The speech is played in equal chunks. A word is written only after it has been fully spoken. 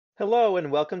Hello and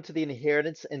welcome to the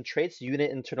Inheritance and Traits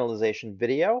Unit Internalization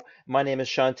video. My name is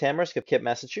Sean Tamarisk of KIPP,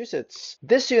 Massachusetts.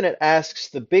 This unit asks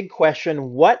the big question,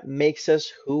 what makes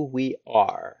us who we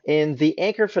are? And the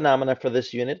anchor phenomena for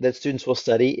this unit that students will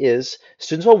study is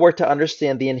students will work to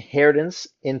understand the inheritance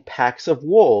in packs of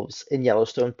wolves in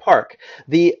Yellowstone Park.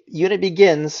 The unit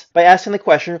begins by asking the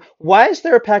question, why is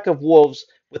there a pack of wolves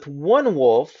with one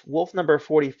wolf, wolf number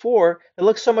 44, that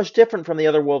looks so much different from the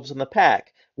other wolves in the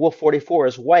pack? Wolf 44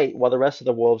 is white, while the rest of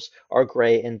the wolves are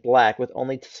gray and black, with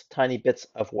only tiny bits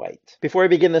of white. Before we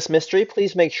begin this mystery,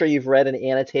 please make sure you've read and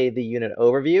annotated the unit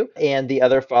overview and the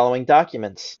other following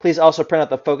documents. Please also print out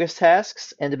the focus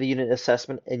tasks, end of the unit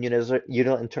assessment and unit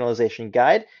internalization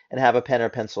guide, and have a pen or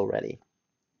pencil ready.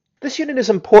 This unit is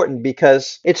important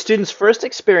because it's students' first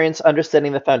experience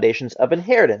understanding the foundations of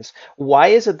inheritance. Why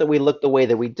is it that we look the way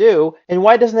that we do, and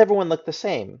why doesn't everyone look the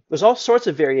same? There's all sorts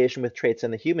of variation with traits in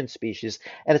the human species,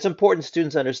 and it's important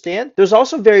students understand there's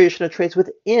also variation of traits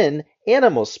within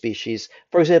animal species.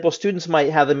 For example, students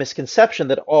might have the misconception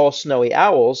that all snowy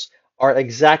owls are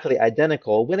exactly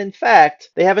identical, when in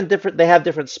fact they have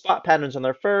different spot patterns on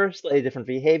their fur, slightly different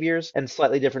behaviors, and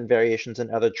slightly different variations in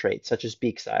other traits, such as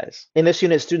beak size. In this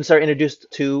unit, students are introduced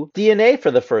to DNA for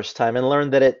the first time and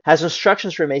learn that it has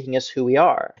instructions for making us who we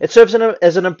are. It serves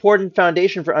as an important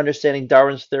foundation for understanding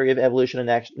Darwin's theory of evolution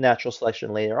and natural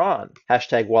selection later on.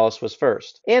 Hashtag Wallace was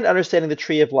first. And understanding the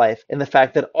tree of life and the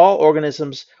fact that all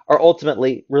organisms are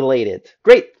ultimately related.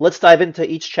 Great, let's dive into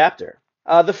each chapter.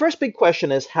 The first big question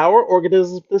is, how are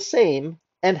organisms the same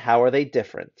and how are they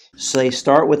different? So they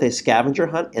start with a scavenger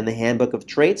hunt in the Handbook of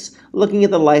Traits, looking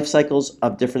at the life cycles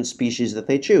of different species that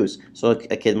they choose. So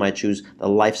a kid might choose the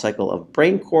life cycle of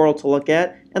brain coral to look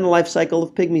at and the life cycle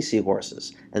of pygmy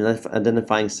seahorses, and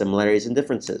identifying similarities and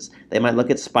differences. They might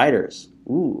look at spiders.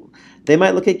 Ooh. They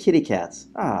might look at kitty cats.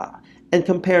 And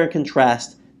compare and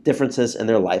contrast differences in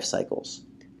their life cycles.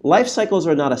 Life cycles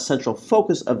are not a central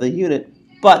focus of the unit,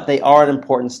 but they are an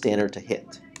important standard to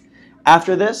hit.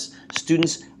 After this,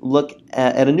 students look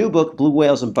at a new book, Blue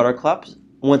Whales and Buttercups,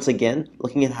 once again,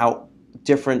 looking at how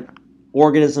different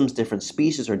organisms, different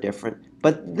species are different,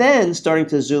 but then starting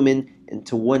to zoom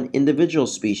into one individual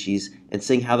species and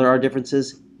seeing how there are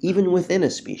differences even within a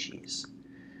species.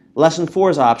 Lesson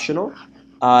 4 is optional,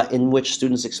 in which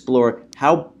students explore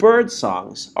how bird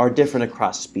songs are different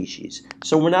across species.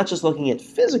 So we're not just looking at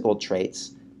physical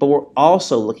traits, but we're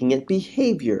also looking at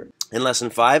behavior. In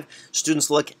Lesson 5, students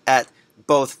look at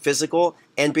both physical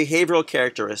and behavioral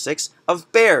characteristics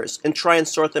of bears and try and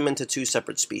sort them into two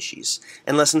separate species.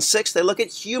 In Lesson 6, they look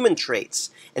at human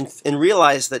traits and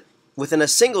realize that within a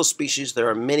single species there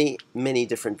are many, many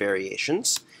different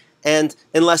variations. And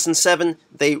in Lesson 7,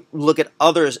 they look at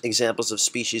other examples of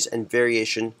species and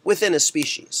variation within a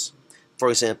species. For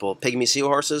example, pygmy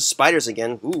seahorses, spiders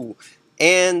again,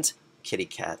 and kitty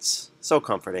cats. So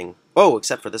comforting. Oh,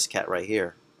 except for this cat right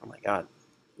here. Oh my god.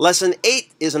 Lesson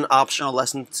 8 is an optional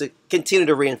lesson to continue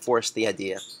to reinforce the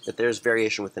idea that there's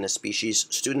variation within a species.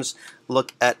 Students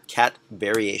look at cat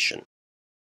variation.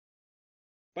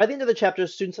 By the end of the chapter,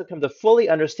 students have come to fully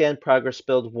understand Progress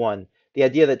Build 1, the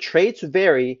idea that traits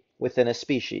vary within a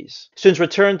species. Students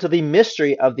return to the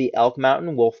mystery of the Elk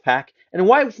Mountain wolf pack and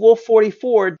why Wolf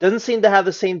 44 doesn't seem to have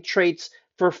the same traits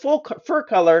for full fur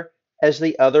color as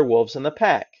the other wolves in the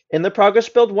pack. In the Progress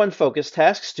Build 1 focus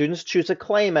task, students choose a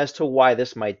claim as to why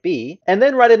this might be, and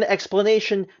then write an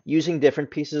explanation using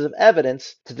different pieces of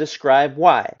evidence to describe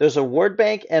why. There's a word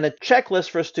bank and a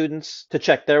checklist for students to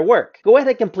check their work. Go ahead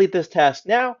and complete this task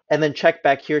now, and then check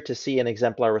back here to see an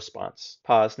exemplar response.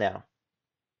 Pause now.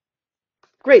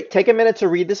 Great, take a minute to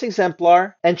read this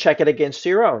exemplar and check it against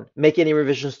your own. Make any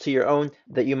revisions to your own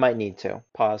that you might need to.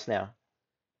 Pause now.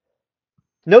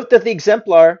 Note that the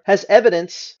exemplar has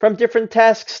evidence from different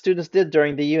tasks students did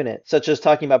during the unit, such as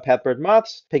talking about peppered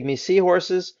moths, pygmy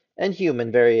seahorses, and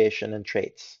human variation and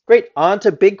traits. Great, on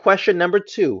to big question number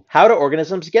 2. How do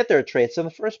organisms get their traits in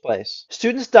the first place?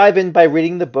 Students dive in by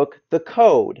reading the book The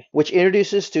Code, which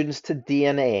introduces students to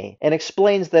DNA and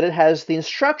explains that it has the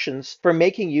instructions for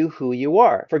making you who you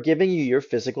are, for giving you your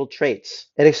physical traits.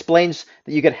 It explains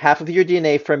that you get half of your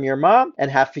DNA from your mom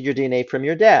and half of your DNA from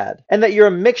your dad, and that you're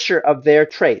a mixture of their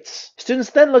traits.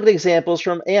 Students then look at examples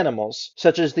from animals,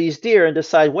 such as these deer, and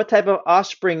decide what type of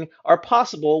offspring are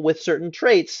possible with certain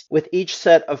traits with each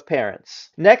set of parents.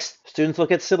 Next, students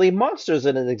look at silly monsters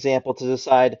in an example to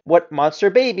decide what monster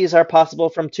babies are possible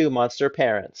from 2 monster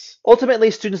parents.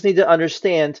 Ultimately, students need to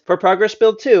understand, for Progress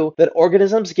Build 2, that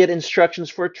organisms get instructions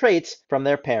for traits from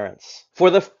their parents. For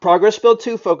the Progress Build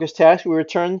 2 focus task, we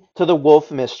return to the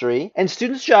wolf mystery, and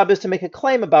students' job is to make a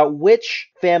claim about which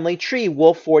family tree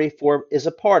Wolf 44 is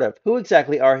a part of. Who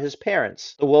exactly are his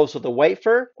parents? The wolves with the white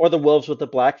fur or the wolves with the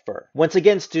black fur? Once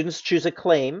again, students choose a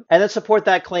claim and then support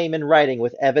that claim in writing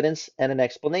with evidence and an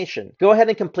explanation. Go ahead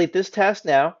and complete this task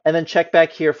now, and then check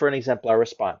back here for an exemplar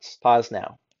response. Pause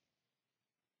now.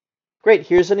 Great,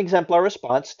 here's an exemplar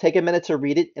response. Take a minute to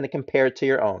read it and compare it to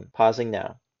your own. Pausing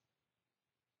now.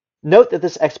 Note that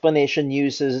this explanation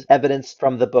uses evidence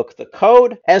from the book The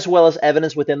Code, as well as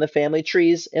evidence within the family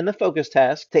trees in the focus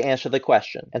task to answer the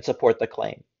question and support the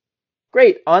claim.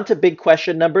 Great, on to big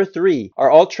question number 3.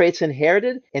 Are all traits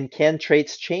inherited, and can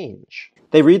traits change?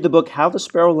 They read the book How the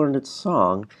Sparrow Learned Its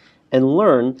Song and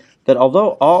learn that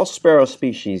although all sparrow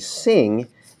species sing,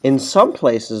 in some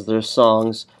places their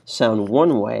songs sound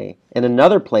one way, and in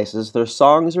other places their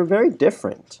songs are very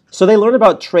different. So they learn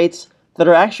about traits that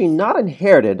are actually not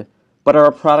inherited, but are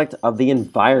a product of the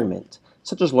environment,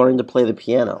 such as learning to play the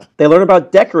piano. They learn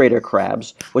about decorator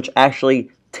crabs, which actually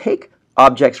take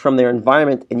objects from their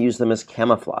environment and use them as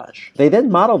camouflage. They then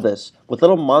model this with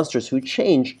little monsters who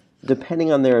change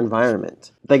depending on their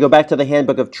environment. They go back to the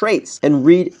handbook of traits and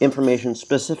read information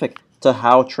specific to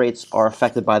how traits are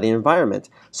affected by the environment,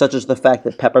 such as the fact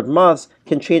that peppered moths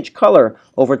can change color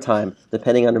over time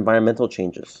depending on environmental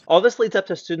changes. All this leads up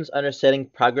to students understanding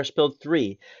Progress Build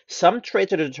 3. Some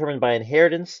traits are determined by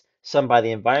inheritance, some by the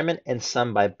environment, and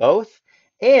some by both.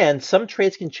 And some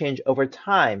traits can change over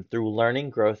time through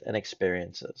learning, growth, and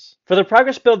experiences. For the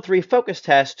Progress Build 3 focus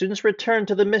task, students return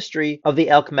to the mystery of the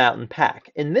Elk Mountain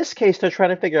pack. In this case, they're trying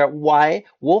to figure out why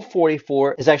Wolf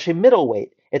 44 is actually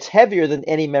middleweight. It's heavier than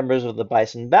any members of the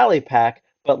Bison Valley pack,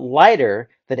 but lighter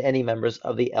than any members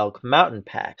of the Elk Mountain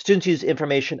pack. Students use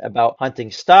information about hunting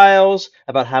styles,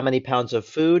 about how many pounds of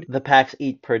food the packs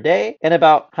eat per day, and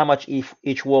about how much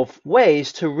each wolf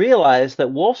weighs to realize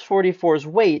that Wolf 44's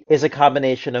weight is a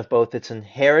combination of both its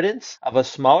inheritance of a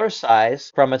smaller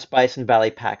size from its Bison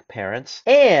Valley pack parents,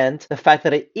 and the fact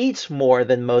that it eats more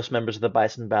than most members of the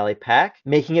Bison Valley pack,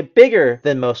 making it bigger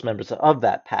than most members of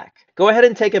that pack. Go ahead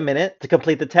and take a minute to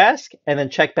complete the task, and then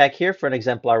check back here for an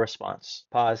exemplar response.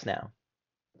 Pause now.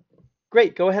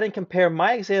 Great, go ahead and compare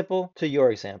my example to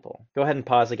your example. Go ahead and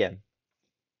pause again.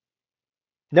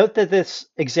 Note that this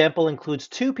example includes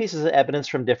 2 pieces of evidence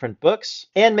from different books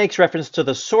and makes reference to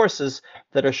the sources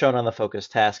that are shown on the focus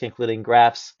task, including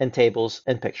graphs and tables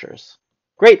and pictures.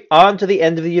 Great, on to the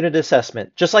end of the unit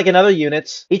assessment. Just like in other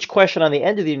units, each question on the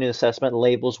end of the unit assessment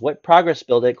labels what progress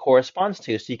build it corresponds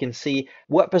to, so you can see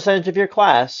what percentage of your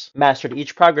class mastered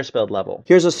each progress build level.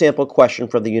 Here's a sample question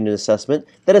from the unit assessment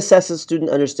that assesses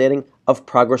student understanding of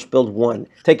Progress Build 1.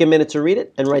 Take a minute to read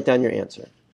it and write down your answer.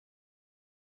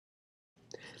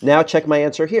 Now check my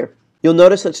answer here. You'll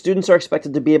notice that students are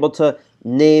expected to be able to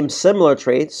name similar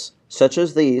traits, such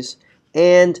as these,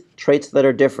 and traits that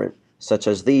are different, such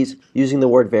as these, using the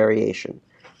word variation.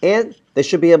 And they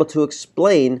should be able to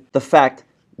explain the fact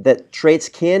that traits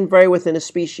can vary within a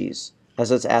species,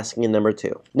 as it's asking in number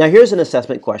 2. Now here's an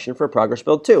assessment question for Progress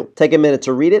Build 2. Take a minute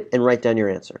to read it and write down your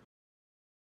answer.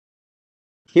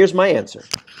 Here's my answer.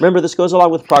 Remember, this goes along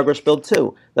with Progress Build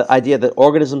 2, the idea that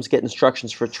organisms get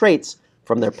instructions for traits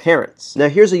from their parents. Now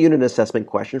here's a unit assessment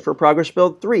question for Progress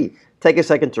Build 3. Take a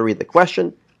second to read the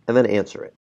question and then answer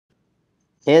it.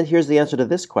 And here's the answer to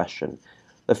this question.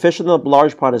 The fish in the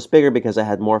large pond is bigger because it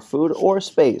had more food or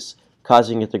space,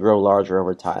 causing it to grow larger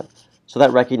over time. So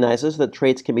that recognizes that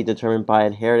traits can be determined by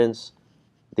inheritance,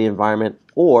 the environment,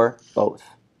 or both.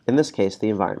 In this case, the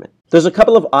environment. There's a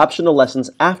couple of optional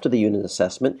lessons after the unit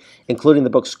assessment, including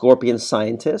the book Scorpion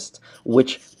Scientist,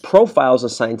 which profiles a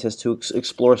scientist who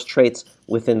explores traits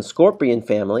within scorpion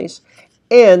families,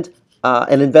 and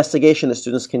an investigation that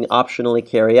students can optionally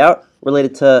carry out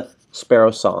related to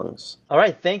sparrow songs. All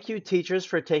right, thank you teachers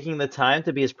for taking the time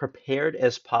to be as prepared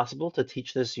as possible to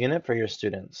teach this unit for your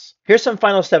students. Here's some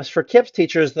final steps for KIPP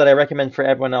teachers that I recommend for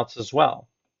everyone else as well.